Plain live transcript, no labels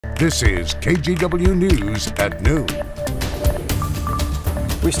This is KGW News at noon.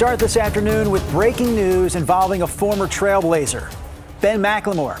 We start this afternoon with breaking news involving a former trailblazer. Ben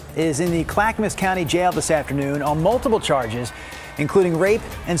McLemore is in the Clackamas County Jail this afternoon on multiple charges, including rape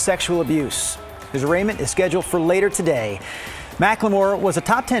and sexual abuse. His arraignment is scheduled for later today. McLemore was a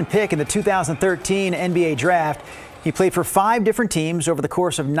top 10 pick in the 2013 NBA draft. He played for 5 different teams over the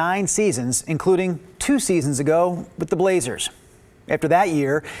course of 9 seasons, including 2 seasons ago with the Blazers. After that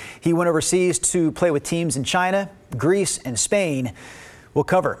year, he went overseas to play with teams in China, Greece, and Spain. We'll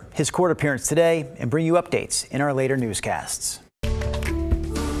cover his court appearance today and bring you updates in our later newscasts.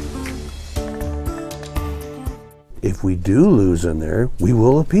 If we do lose in there, we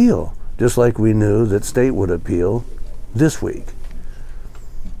will appeal, just like we knew that state would appeal this week.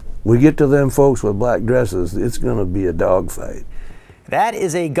 We get to them folks with black dresses, it's going to be a dogfight. That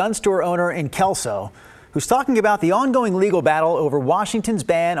is a gun store owner in Kelso who's talking about the ongoing legal battle over Washington's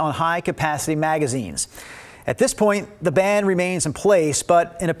ban on high-capacity magazines. At this point, the ban remains in place,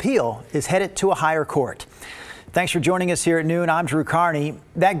 but an appeal is headed to a higher court. Thanks for joining us here at noon. I'm Drew Carney.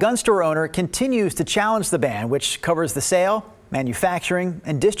 That gun store owner continues to challenge the ban, which covers the sale, manufacturing,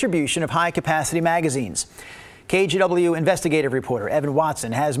 and distribution of high-capacity magazines. KGW investigative reporter Evan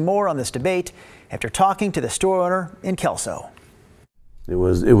Watson has more on this debate after talking to the store owner in Kelso. It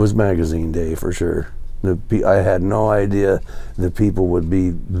was magazine day for sure. I had no idea that people would be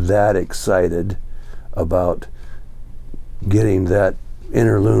that excited about getting that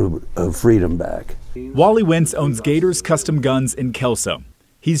interlude of freedom back. Wally Wentz owns Gators Custom Guns in Kelso.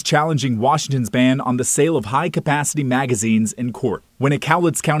 He's challenging Washington's ban on the sale of high-capacity magazines in court. When a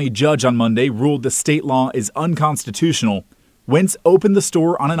Cowlitz County judge on Monday ruled the state law is unconstitutional, Wentz opened the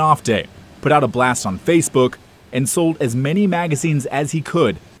store on an off day, put out a blast on Facebook, and sold as many magazines as he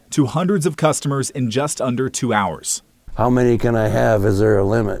could to hundreds of customers in just under 2 hours. How many can I have? Is there a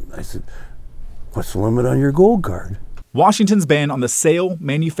limit? I said, what's the limit on your gold card? Washington's ban on the sale,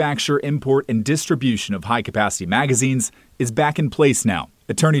 manufacture, import, and distribution of high-capacity magazines is back in place now.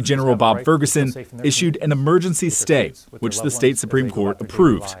 Attorney General Bob Ferguson issued an emergency stay, which the state Supreme Court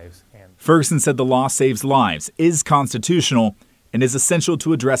approved. Ferguson said the law saves lives, is constitutional, and is essential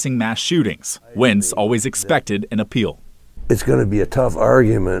to addressing mass shootings. Wentz always expected an appeal. It's going to be a tough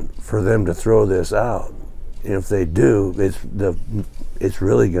argument for them to throw this out. And if they do, it's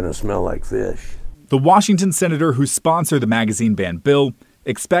really going to smell like fish. The Washington senator who sponsored the magazine ban bill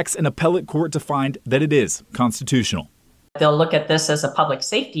expects an appellate court to find that it is constitutional. They'll look at this as a public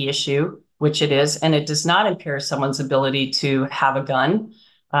safety issue, which it is, and it does not impair someone's ability to have a gun.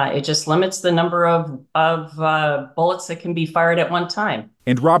 It just limits the number of bullets that can be fired at one time.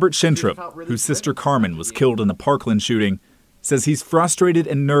 And Robert Shintrup, whose sister Carmen was killed in the Parkland shooting, says he's frustrated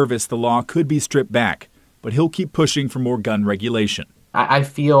and nervous the law could be stripped back, but he'll keep pushing for more gun regulation. I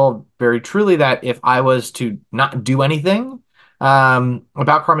feel very truly that if I was to not do anything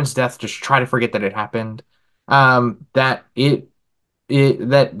about Carmen's death, just try to forget that it happened, that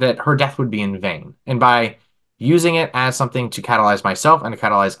her death would be in vain. And by using it as something to catalyze myself and to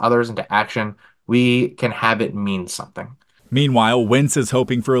catalyze others into action, we can have it mean something. Meanwhile, Wentz is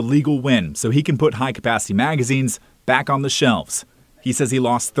hoping for a legal win so he can put high-capacity magazines back on the shelves. He says he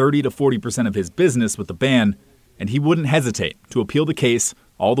lost 30 to 40% of his business with the ban, and he wouldn't hesitate to appeal the case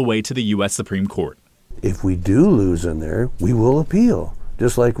all the way to the U.S. Supreme Court. If we do lose in there, we will appeal,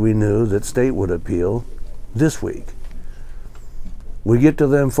 just like we knew that state would appeal this week. We get to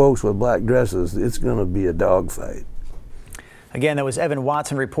them folks with black dresses, it's going to be a dogfight. Again, that was Evan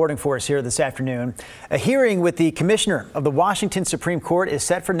Watson reporting for us here this afternoon. A hearing with the commissioner of the Washington Supreme Court is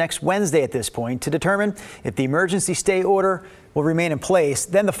set for next Wednesday at this point to determine if the emergency stay order will remain in place.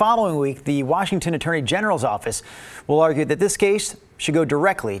 Then the following week, the Washington Attorney General's office will argue that this case should go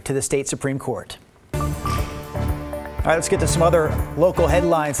directly to the state Supreme Court. All right, let's get to some other local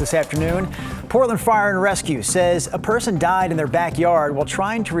headlines this afternoon. Portland Fire and Rescue says a person died in their backyard while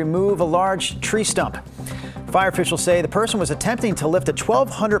trying to remove a large tree stump. Fire officials say the person was attempting to lift a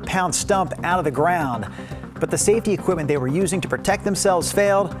 1,200-pound stump out of the ground, but the safety equipment they were using to protect themselves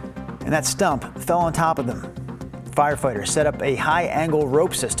failed, and that stump fell on top of them. Firefighters set up a high-angle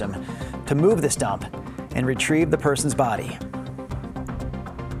rope system to move the stump and retrieve the person's body.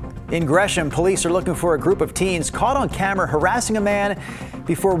 In Gresham, police are looking for a group of teens caught on camera harassing a man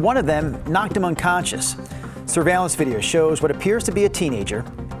before one of them knocked him unconscious. Surveillance video shows what appears to be a teenager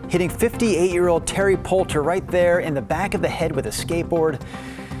hitting 58-year-old Terry Poulter right there in the back of the head with a skateboard.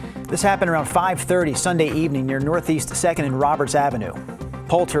 This happened around 5:30 Sunday evening near Northeast 2nd and Roberts Avenue.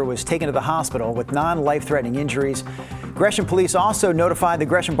 Poulter was taken to the hospital with non-life-threatening injuries. Gresham police also notified the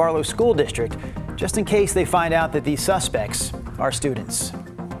Gresham-Barlow School District just in case they find out that these suspects are students.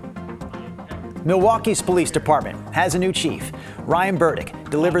 Milwaukee's police department has a new chief. Ryan Burdick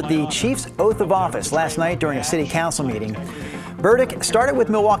delivered the chief's oath of office last night during a city council meeting. Burdick started with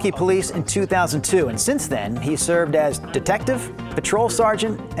Milwaukee Police in 2002, and since then, he served as detective, patrol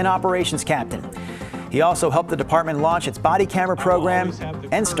sergeant, and operations captain. He also helped the department launch its body camera program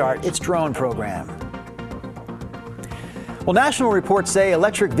and start its drone program. Well, national reports say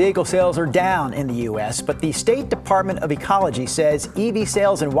electric vehicle sales are down in the U.S., but the State Department of Ecology says EV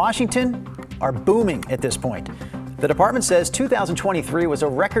sales in Washington are booming at this point. The department says 2023 was a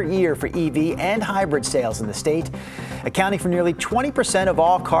record year for EV and hybrid sales in the state, accounting for nearly 20% of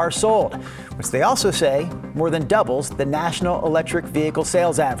all cars sold, which they also say more than doubles the national electric vehicle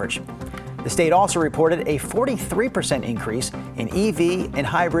sales average. The state also reported a 43% increase in EV and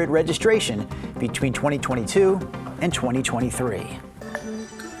hybrid registration between 2022 and 2023.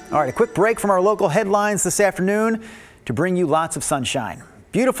 All right, a quick break from our local headlines this afternoon to bring you lots of sunshine.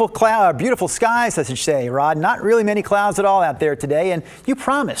 Beautiful skies, I should say, Rod. Not really many clouds at all out there today, and you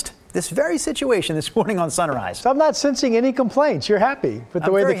promised this very situation this morning on Sunrise. So I'm not sensing any complaints. You're happy with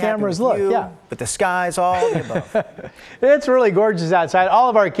the way the cameras look. Yeah. But the skies, all the above. It's really gorgeous outside. All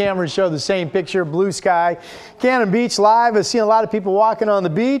of our cameras show the same picture, blue sky. Cannon Beach Live has seen a lot of people walking on the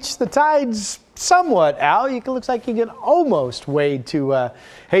beach. The tide's somewhat out. It looks like you can almost wade to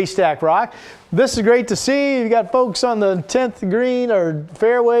Haystack Rock. This is great to see. You got folks on the 10th green or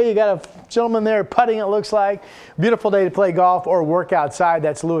fairway. You got a gentleman there putting, it looks like. Beautiful day to play golf or work outside.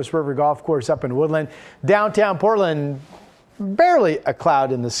 That's Lewis River Golf Course up in Woodland. Downtown Portland, barely a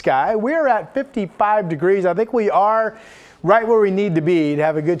cloud in the sky. We're at 55 degrees. I think we are right where we need to be to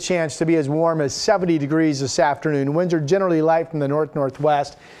have a good chance to be as warm as 70 degrees this afternoon. Winds are generally light from the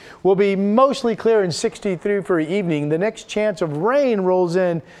north-northwest. Will be mostly clear and 63 for evening. The next chance of rain rolls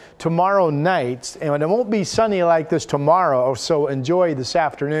in tomorrow night, and it won't be sunny like this tomorrow, so enjoy this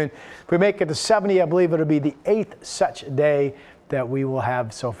afternoon. If we make it to 70, I believe it'll be the 8th such day that we will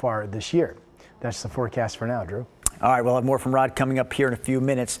have so far this year. That's the forecast for now, Drew. All right, we'll have more from Rod coming up here in a few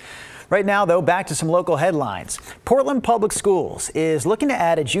minutes. Right now, though, back to some local headlines. Portland Public Schools is looking to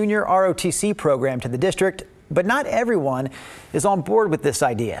add a junior ROTC program to the district, but not everyone is on board with this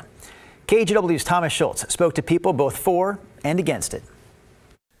idea. KGW's Thomas Schultz spoke to people both for and against it.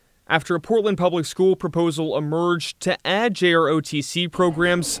 After a Portland Public School proposal emerged to add JROTC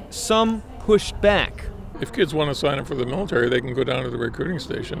programs, some pushed back. If kids want to sign up for the military, they can go down to the recruiting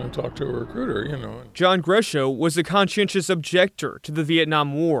station and talk to a recruiter, you know. John Gresho was a conscientious objector to the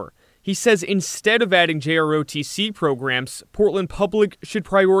Vietnam War. He says instead of adding JROTC programs, Portland Public should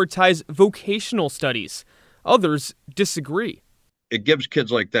prioritize vocational studies. Others disagree. It gives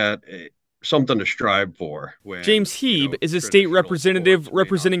kids like that something to strive for. James Heeb is a state representative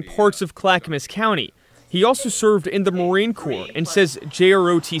representing parts of Clackamas County. He also served in the Marine Corps and says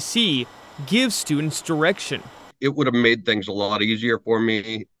JROTC gives students direction. It would have made things a lot easier for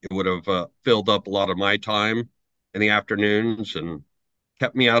me. It would have filled up a lot of my time in the afternoons and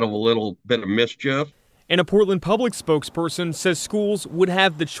kept me out of a little bit of mischief. And a Portland Public spokesperson says schools would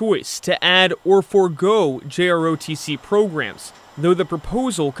have the choice to add or forego JROTC programs, though the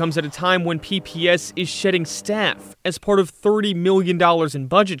proposal comes at a time when PPS is shedding staff as part of $30 million in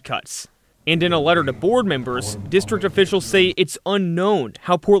budget cuts. And in a letter to board members, district officials say it's unknown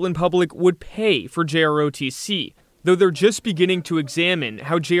how Portland Public would pay for JROTC, though they're just beginning to examine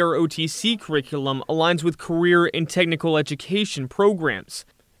how JROTC curriculum aligns with career and technical education programs.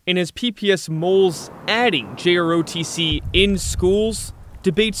 And as PPS mulls adding JROTC in schools,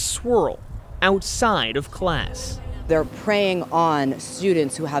 debates swirl outside of class. They're preying on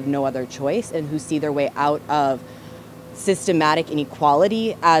students who have no other choice and who see their way out of systematic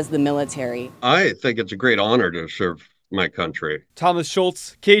inequality as the military. I think it's a great honor to serve my country. Thomas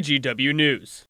Schultz, KGW News.